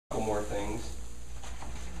more things.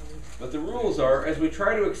 But the rules are, as we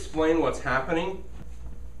try to explain what's happening,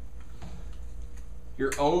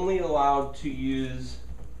 you're only allowed to use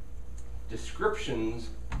descriptions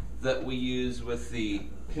that we use with the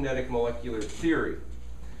kinetic molecular theory.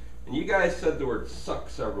 And you guys said the word suck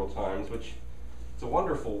several times, which it's a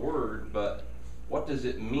wonderful word, but what does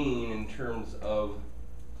it mean in terms of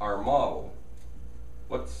our model?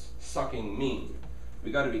 What's sucking mean?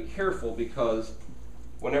 We got to be careful, because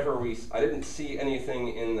whenever I didn't see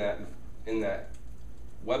anything in that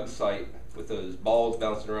website with those balls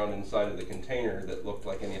bouncing around inside of the container that looked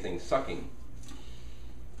like anything sucking.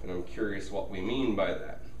 And I'm curious what we mean by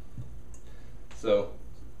that. So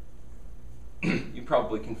you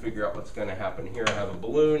probably can figure out what's going to happen here. I have a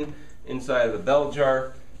balloon inside of a bell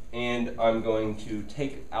jar, and I'm going to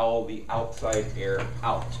take all the outside air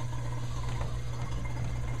out.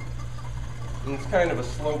 And it's kind of a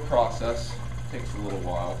slow process. It takes a little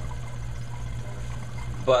while.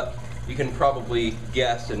 But you can probably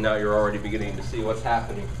guess, and now you're already beginning to see what's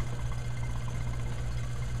happening.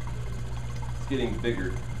 It's getting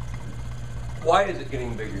bigger. Why is it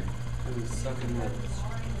getting bigger? It's sucking in.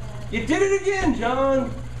 You did it again,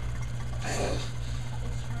 John!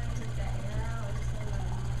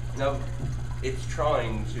 No, it's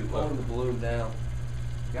trying to Blowing the balloon down.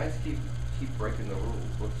 You guys keep breaking the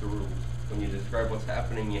rules. What's the rules? When you describe what's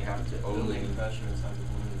happening, you have to only... Building pressure inside the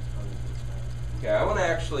balloon is probably this fast. Okay, I want to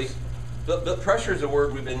actually... The pressure is a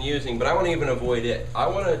word we've been using, but I want to even avoid it. I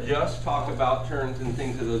want to just talk about turns and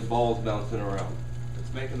things of those balls bouncing around.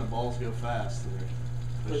 It's making the balls go fast.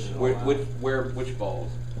 Which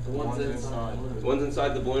balls? The ones inside. The ones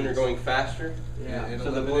inside the balloon are going faster? Yeah.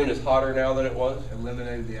 So the balloon is hotter now than it was?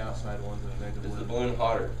 Eliminated the outside ones and made the Is the balloon. balloon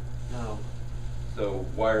hotter? No. So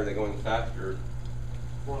why are they going faster?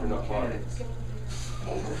 Quantum They're not hotter. mechanics.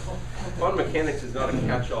 Quantum mechanics is not a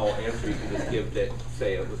catch-all answer you can just give that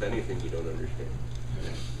say it with anything you don't understand.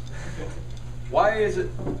 Why is it?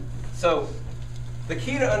 So the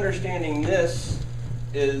key to understanding this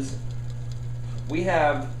is we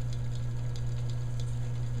have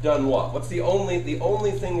done what? What's the only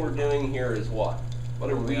thing we're doing here is what? What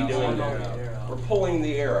are we doing here? We're pulling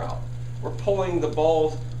the air out. We're pulling the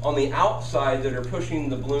balls on the outside that are pushing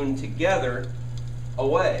the balloon together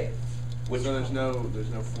away. So there's no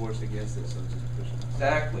force against it, so it's just pushing it.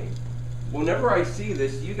 Exactly. Whenever I see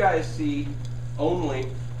this, you guys see only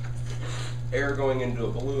air going into a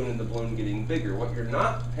balloon and the balloon getting bigger. What you're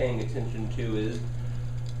not paying attention to is,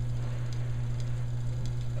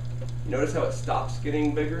 you notice how it stops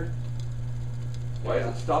getting bigger? Why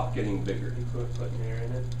does it stop getting bigger? You quit putting air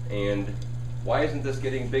in it. And why isn't this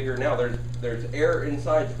getting bigger now? There's air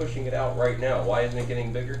inside pushing it out right now. Why isn't it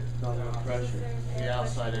getting bigger? Not enough pressure. The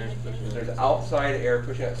outside air is pushing it. There's outside air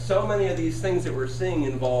pushing out. So many of these things that we're seeing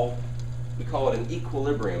involve, we call it an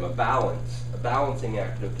equilibrium, a balance, a balancing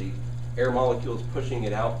act of the air molecules pushing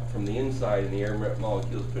it out from the inside and the air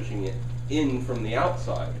molecules pushing it in from the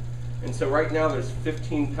outside. And so right now there's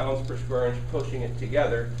 15 pounds per square inch pushing it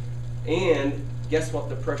together. And guess what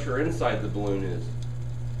the pressure inside the balloon is?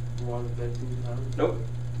 More than 15 pounds? Nope.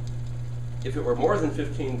 If it were more than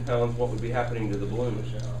 15 pounds, what would be happening to the balloon?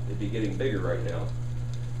 It'd be getting bigger right now.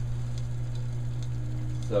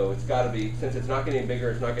 So it's got to be, since it's not getting bigger,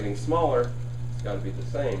 it's not getting smaller, it's got to be the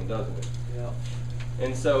same, doesn't it? Yeah.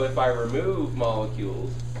 And so if I remove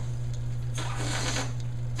molecules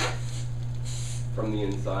from the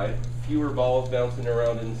inside, fewer balls bouncing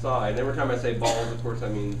around inside. And every time I say balls, of course, I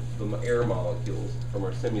mean the air molecules from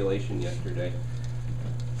our simulation yesterday.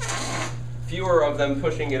 Fewer of them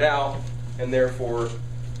pushing it out, and therefore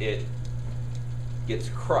it gets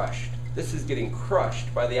crushed. This is getting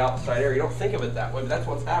crushed by the outside air. You don't think of it that way, but that's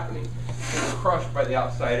what's happening. It's crushed by the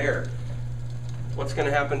outside air. What's going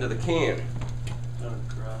to happen to the can? Gonna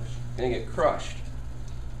crush. It's going to get crushed.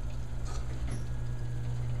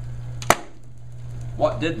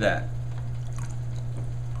 What did that?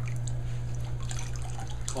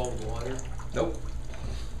 Cold water. Nope.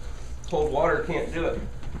 Cold water can't do it.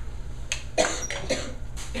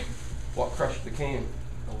 What crushed the can?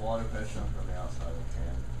 The water pressure from the outside of the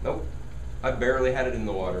can. Nope. I barely had it in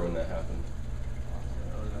the water when that happened.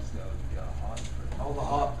 That's gotta be a hot pressure. All the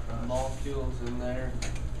hot molecules in there.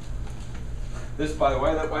 This, by the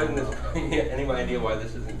way, why didn't this, any idea why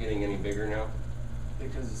this isn't getting any bigger now?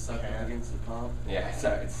 Because it's sucking against the pump. Yeah,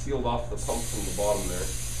 it's sealed off the pump from the bottom there.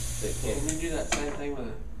 It Can can't. you do that same thing with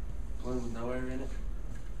a balloon with no air in it?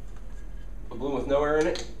 A balloon with no air in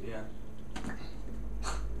it? Yeah.